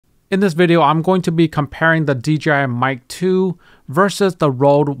In this video, I'm going to be comparing the DJI Mic 2 versus the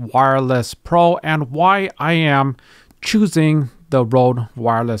Rode Wireless Pro and why I am choosing the Rode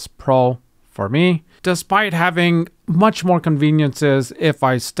Wireless Pro for me, despite having much more conveniences if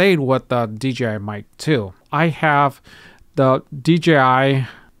I stayed with the DJI Mic 2. I have the DJI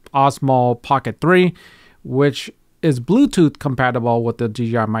Osmo Pocket 3, which is Bluetooth compatible with the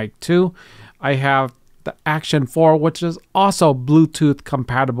DJI Mic 2. I have the Action 4, which is also Bluetooth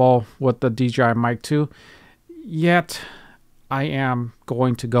compatible with the DJI Mic 2. Yet, I am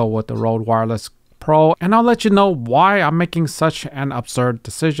going to go with the Rode Wireless Pro, and I'll let you know why I'm making such an absurd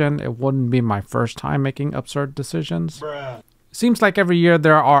decision. It wouldn't be my first time making absurd decisions. Bruh. Seems like every year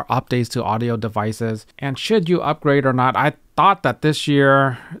there are updates to audio devices, and should you upgrade or not? I thought that this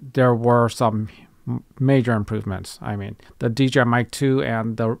year there were some major improvements. I mean, the DJI Mic 2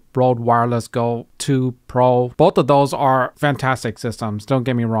 and the Rode Wireless Go 2 Pro, both of those are fantastic systems, don't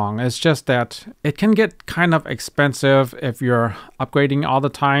get me wrong. It's just that it can get kind of expensive if you're upgrading all the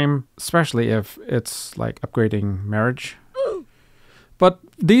time, especially if it's like upgrading marriage. But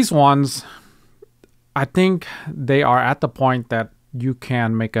these ones, I think they are at the point that you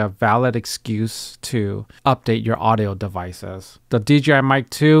can make a valid excuse to update your audio devices. The DJI Mic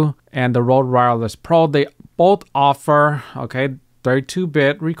 2 and the Rode Wireless Pro, they both offer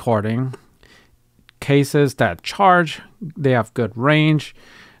 32-bit recording, cases that charge, they have good range,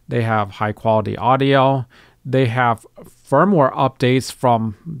 they have high quality audio, they have firmware updates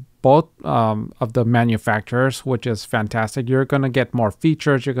from both of the manufacturers, which is fantastic. You're going to get more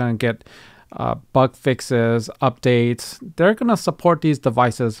features, you're going to get bug fixes, updates. They're going to support these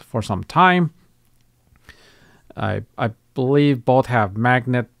devices for some time. I believe both have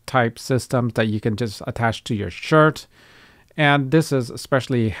magnet type systems that you can just attach to your shirt. And this is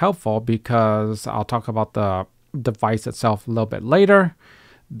especially helpful because I'll talk about the device itself a little bit later.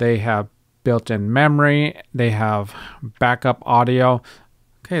 They have built-in memory. They have backup audio.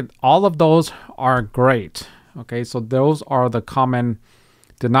 Okay, all of those are great. Okay, so those are the common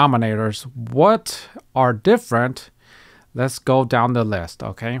denominators. What are different? Let's go down the list.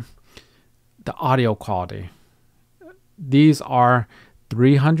 Okay, the audio quality. These are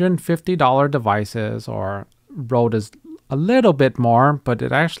 $350 devices, or Rode is a little bit more, but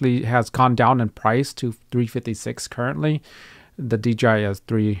it actually has gone down in price to $356 currently. The DJI is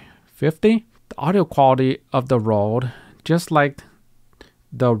 $350. The audio quality of the Rode, just like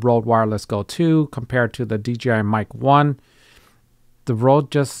the Rode Wireless Go 2 compared to the DJI Mic 1, the Rode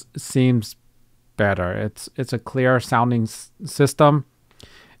just seems better. It's a clear sounding system.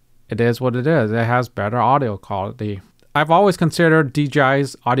 It is what it is. It has better audio quality. I've always considered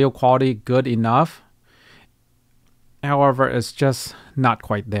DJI's audio quality good enough. However, it's just not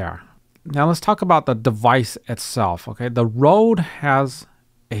quite there. Now let's talk about the device itself. Okay, the Rode has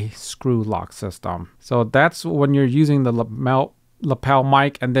a screw lock system. So that's when you're using the lapel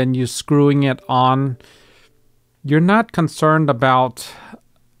mic and then you're screwing it on. You're not concerned about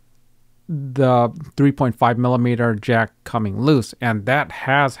the 3.5 millimeter jack coming loose, and that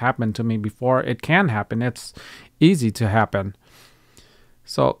has happened to me before. It can happen. It's easy to happen.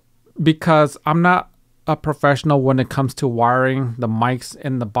 So because I'm not a professional when it comes to wiring the mics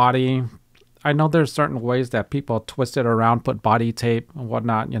in the body, I know there's certain ways that people twist it around, put body tape and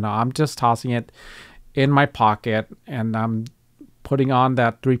whatnot. You know, I'm just tossing it in my pocket and I'm putting on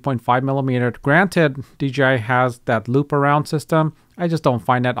that 3.5 millimeter. Granted, DJI has that loop around system. I just don't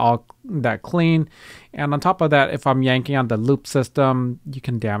find that all that clean. And on top of that, if I'm yanking on the loop system, you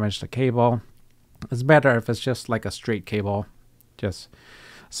can damage the cable. It's better if it's just like a straight cable. Just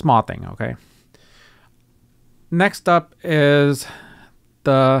small thing, okay? Next up is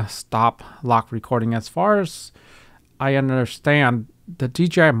the stop lock recording. As far as I understand, the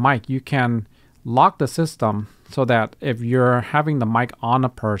DJI Mic, you can lock the system so that if you're having the mic on a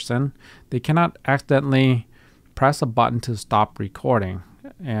person, they cannot accidentally press a button to stop recording.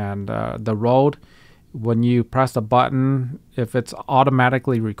 And the Rode, when you press a button, if it's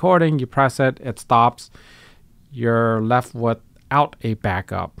automatically recording, you press it, it stops. You're left without a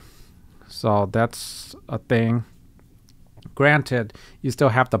backup. So that's a thing. Granted, you still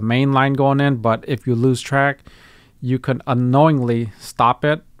have the main line going in, but if you lose track, you can unknowingly stop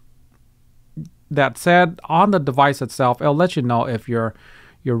it. That said, on the device itself, it'll let you know if you're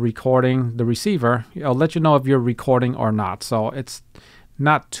recording the receiver. It'll let you know if you're recording or not. So it's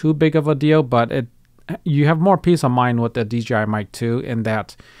not too big of a deal, but you have more peace of mind with the DJI Mic 2 in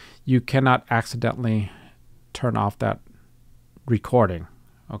that you cannot accidentally turn off that recording.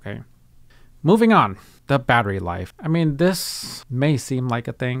 Okay. Moving on, the battery life. I mean, this may seem like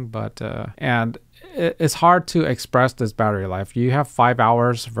a thing, but and it's hard to express this battery life. You have 5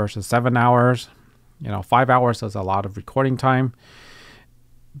 hours versus 7 hours. 5 hours is a lot of recording time,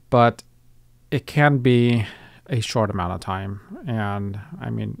 but it can be a short amount of time. And I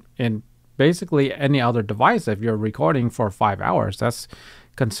mean, in basically any other device, if you're recording for 5 hours, that's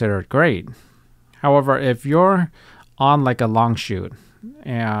considered great. However, if you're on like a long shoot,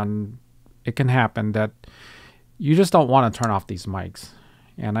 and it can happen that you just don't want to turn off these mics.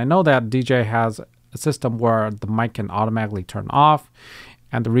 And I know that DJI has a system where the mic can automatically turn off.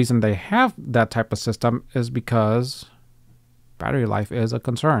 And the reason they have that type of system is because battery life is a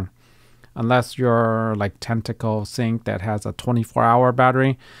concern. Unless you're like Tentacle Sync that has a 24-hour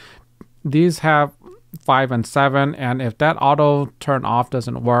battery. These have 5 and 7, and if that auto turn off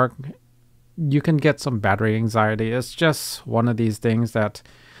doesn't work, you can get some battery anxiety. It's just one of these things that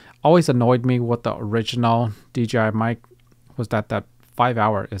always annoyed me with the original DJI mic, was that 5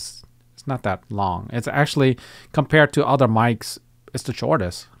 hour is it's not that long. It's actually, compared to other mics, it's the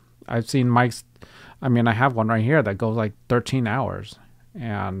shortest. I've seen mics, I mean, I have one right here that goes like 13 hours,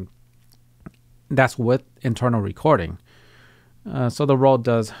 and that's with internal recording. So the Rode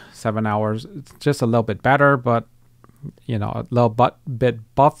does 7 hours. It's just a little bit better, but a little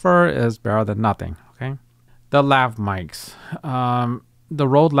bit buffer is better than nothing. Okay. The lav mics. The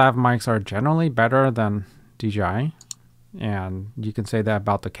Rode lav mics are generally better than DJI, and you can say that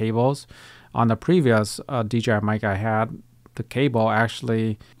about the cables. On the previous DJI mic I had, the cable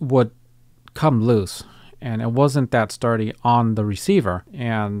actually would come loose, and it wasn't that sturdy on the receiver.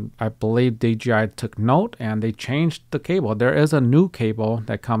 And I believe DJI took note and they changed the cable. There is a new cable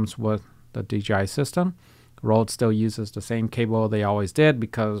that comes with the DJI system. Rode still uses the same cable they always did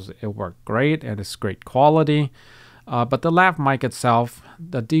because it worked great and it's great quality. But the lav mic itself,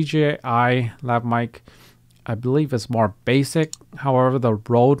 the DJI lav mic, I believe is more basic. However, the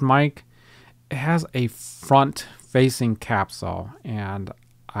Rode mic, it has a front-facing capsule, and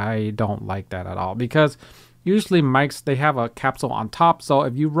I don't like that at all, because usually mics, they have a capsule on top. So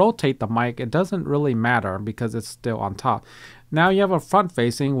if you rotate the mic, it doesn't really matter because it's still on top. Now you have a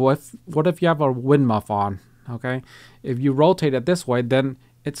front-facing. What if you have a wind muff on? Okay, if you rotate it this way, then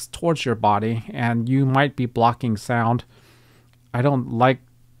it's towards your body and you might be blocking sound. I don't like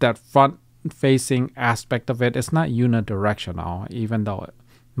that front-facing aspect of it. It's not unidirectional, even though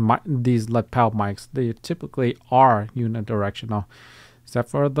these lapel mics, they typically are unidirectional, except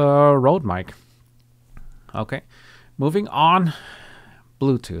for the Rode mic. Okay, moving on,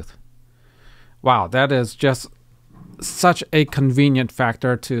 Bluetooth. Wow, that is just such a convenient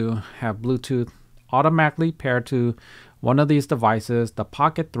factor to have Bluetooth automatically paired to one of these devices, the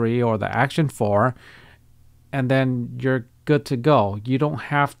Pocket 3 or the Action 4, and then you're good to go. You don't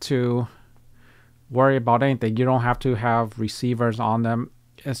have to worry about anything. You don't have to have receivers on them.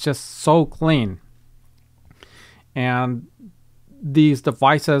 It's just so clean. And these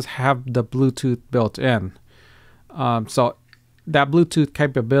devices have the Bluetooth built in. So that Bluetooth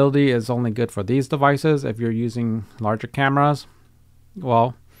capability is only good for these devices. If you're using larger cameras,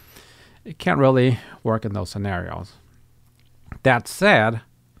 well, it can't really work in those scenarios. That said,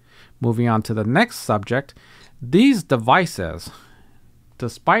 moving on to the next subject, these devices,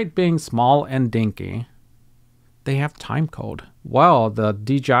 despite being small and dinky, they have timecode. Well, the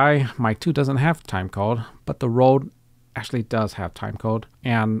DJI Mic 2 doesn't have timecode, but the Rode actually does have timecode.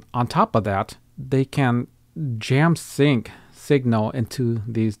 And on top of that, they can jam sync signal into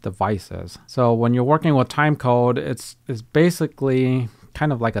these devices. So when you're working with timecode, it's basically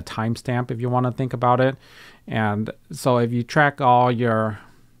kind of like a timestamp if you want to think about it. And so if you track all your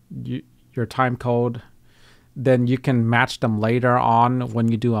timecode, then you can match them later on when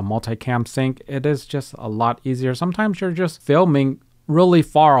you do a multicam sync. It is just a lot easier. Sometimes you're just filming really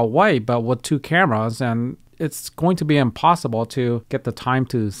far away, but with two cameras, and it's going to be impossible to get the time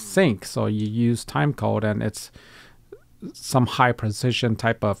to sync. So you use timecode, and it's some high precision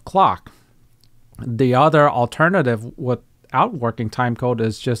type of clock. The other alternative without working timecode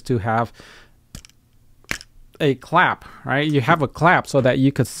is just to have a clap, right? You have a clap so that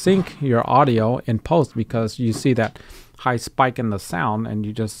you could sync your audio in post, because you see that high spike in the sound and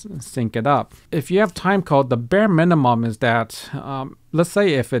you just sync it up. If you have timecode, the bare minimum is that, let's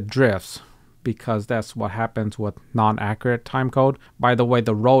say if it drifts, because that's what happens with non-accurate timecode. By the way,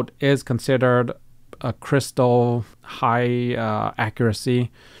 the Rode is considered a crystal high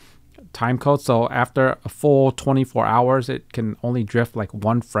accuracy timecode. So after a full 24 hours, it can only drift like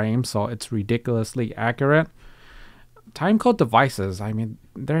 1 frame. So it's ridiculously accurate. Timecode devices, I mean,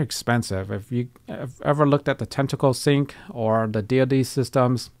 they're expensive. If you have ever looked at the Tentacle Sync or the DoD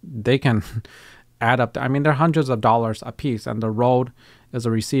systems, they can add up. I mean, they're hundreds of dollars a piece, and the Rode is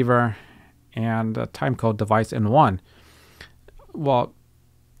a receiver, and a timecode device in one. Well,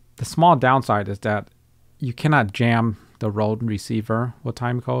 the small downside is that you cannot jam the Rode receiver with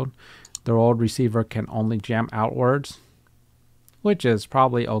timecode. The Rode receiver can only jam outwards, which is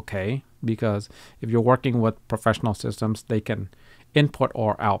probably okay because if you're working with professional systems, they can input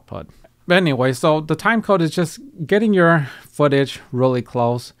or output. But anyway, so the timecode is just getting your footage really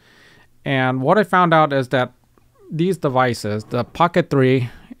close. And what I found out is that these devices, the Pocket 3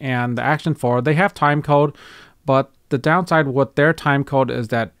 and the Action 4, they have timecode, but the downside with their timecode is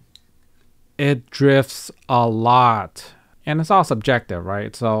that it drifts a lot. And it's all subjective,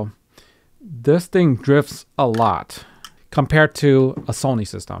 right? So this thing drifts a lot compared to a Sony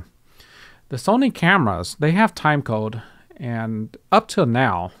system. The Sony cameras, they have timecode, and up till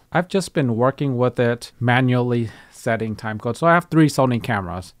now, I've just been working with it manually setting timecode. So I have 3 Sony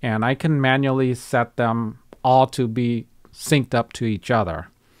cameras, and I can manually set them all to be synced up to each other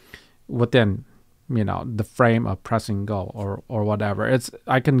within, you know, the frame of pressing go or whatever.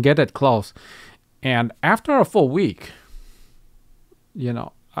 I can get it close, and after a full week, you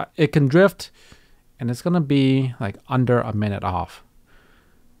know, it can drift, and it's gonna be like under a minute off.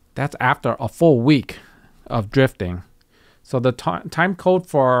 That's after a full week of drifting. So the time code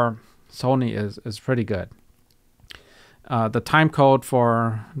for Sony is pretty good. The time code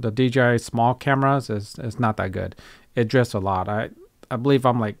for the DJI small cameras is not that good. It drifts a lot. I believe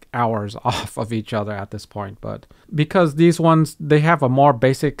I'm like hours off of each other at this point. But because these ones, they have a more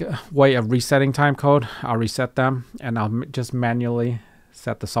basic way of resetting time code, I'll reset them and I'll just manually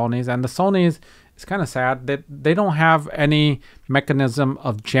set the Sonys. And the Sonys, it's kind of sad that they don't have any mechanism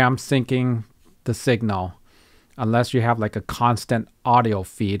of jam syncing the signal unless you have like a constant audio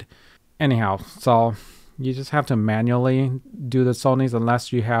feed. Anyhow, so you just have to manually do the Sonys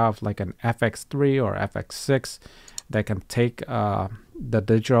unless you have like an FX3 or FX6 that can take the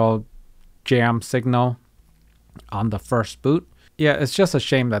digital jam signal on the first boot. Yeah, it's just a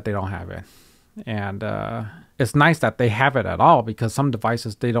shame that they don't have it. And it's nice that they have it at all, because some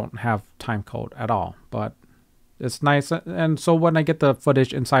devices, they don't have time code at all. But it's nice. And so when I get the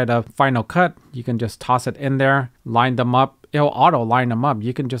footage inside of Final Cut, you can just toss it in there, line them up. It'll auto line them up.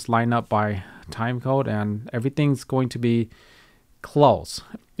 You can just line up by time code and everything's going to be close.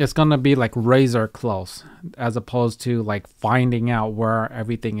 It's going to be like razor close, as opposed to like finding out where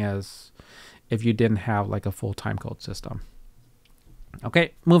everything is if you didn't have like a full time code system.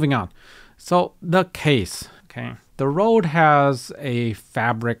 Okay, moving on. So the case, okay. The Rode has a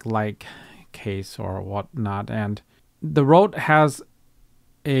fabric-like case or whatnot, and the Rode has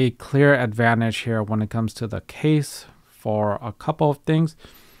a clear advantage here when it comes to the case for a couple of things.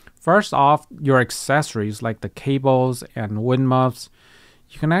 First off, your accessories like the cables and wind muffs,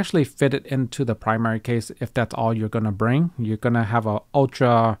 you can actually fit it into the primary case if that's all you're going to bring. You're going to have an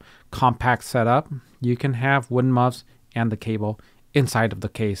ultra compact setup. You can have wind muffs and the cable inside of the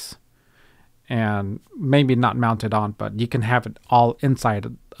case, and maybe not mounted on, but you can have it all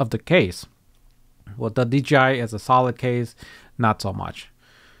inside of the case. Well, the DJI is a solid case, not so much.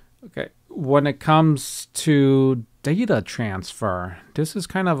 Okay, when it comes to data transfer, this is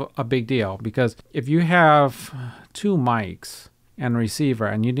kind of a big deal, because if you have 2 mics and receiver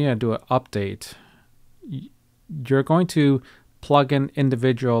and you need to do an update, you're going to plug in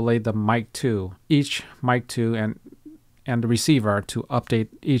individually the mic 2, each mic 2 and the receiver to update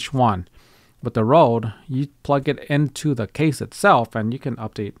each one. With the Rode, you plug it into the case itself and you can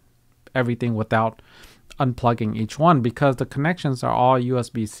update everything without unplugging each one, because the connections are all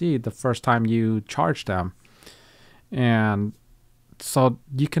USB-C the first time you charge them. And so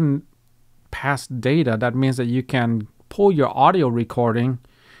you can pass data. That means that you can pull your audio recording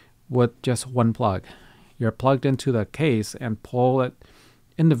with just one plug. You're plugged into the case and pull it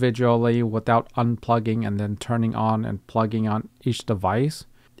individually without unplugging and then turning on and plugging on each device.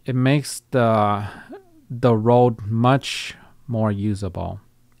 It makes the Rode much more usable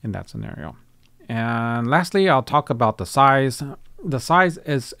in that scenario. And lastly, I'll talk about the size. The size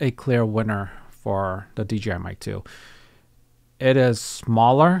is a clear winner for the DJI Mic 2. It is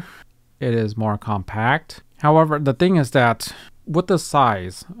smaller, it is more compact. However, the thing is that with the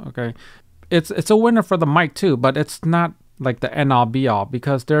size, okay, it's a winner for the Mic 2, but it's not like the end-all be-all,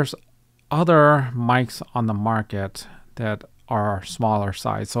 because there's other mics on the market that are smaller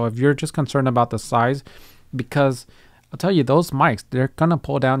size. So if you're just concerned about the size, because I'll tell you, those mics, they're gonna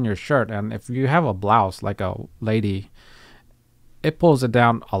pull down your shirt, and if you have a blouse like a lady, it pulls it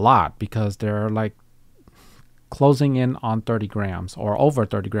down a lot, because they're like closing in on 30 grams or over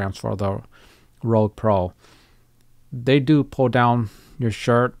 30 grams for the Rode Pro. They do pull down your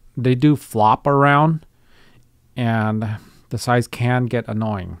shirt. They do flop around, and the size can get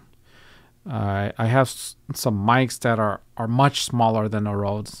annoying. I have some mics that are much smaller than the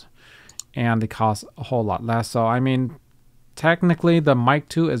Rodes, and they cost a whole lot less. So I mean, technically the Mic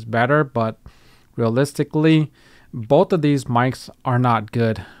 2 is better, but realistically, both of these mics are not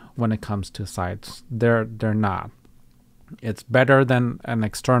good when it comes to sides. They're not. It's better than an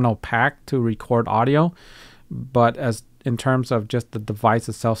external pack to record audio, but as in terms of just the device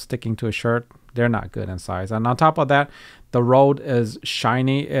itself sticking to a shirt, they're not good in size. And on top of that, the Rode is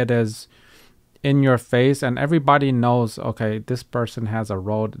shiny. It is in your face, and everybody knows, okay, this person has a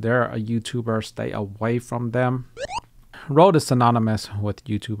Rode. They're a YouTuber. Stay away from them. Rode is synonymous with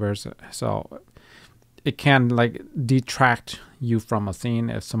YouTubers, so it can like detract you from a scene.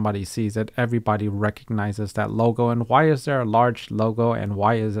 If somebody sees it, everybody recognizes that logo. And why is there a large logo, and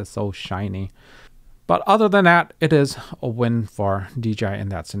why is it so shiny? But other than that, it is a win for DJI in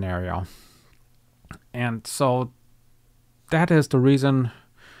that scenario. And so that is the reason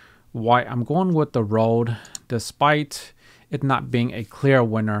why I'm going with the Rode, despite it not being a clear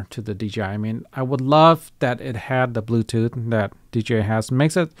winner to the DJI. I mean, I would love that it had the Bluetooth that DJI has. It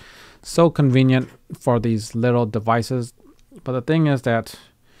makes it so convenient for these little devices. But the thing is that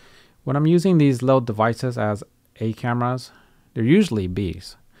when I'm using these little devices as A cameras, they're usually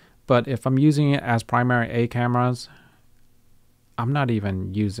Bs. But if I'm using it as primary A cameras, I'm not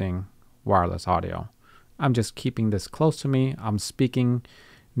even using wireless audio. I'm just keeping this close to me. I'm speaking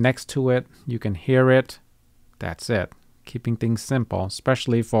next to it. You can hear it. That's it. Keeping things simple,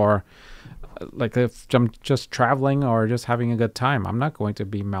 especially for like if I'm just traveling or just having a good time. I'm not going to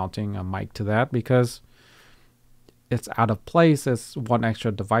be mounting a mic to that because it's out of place. It's one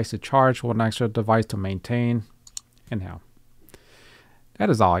extra device to charge, one extra device to maintain. Anyhow, that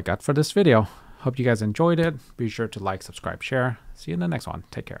is all I got for this video. Hope you guys enjoyed it. Be sure to like, subscribe, share. See you in the next one.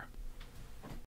 Take care.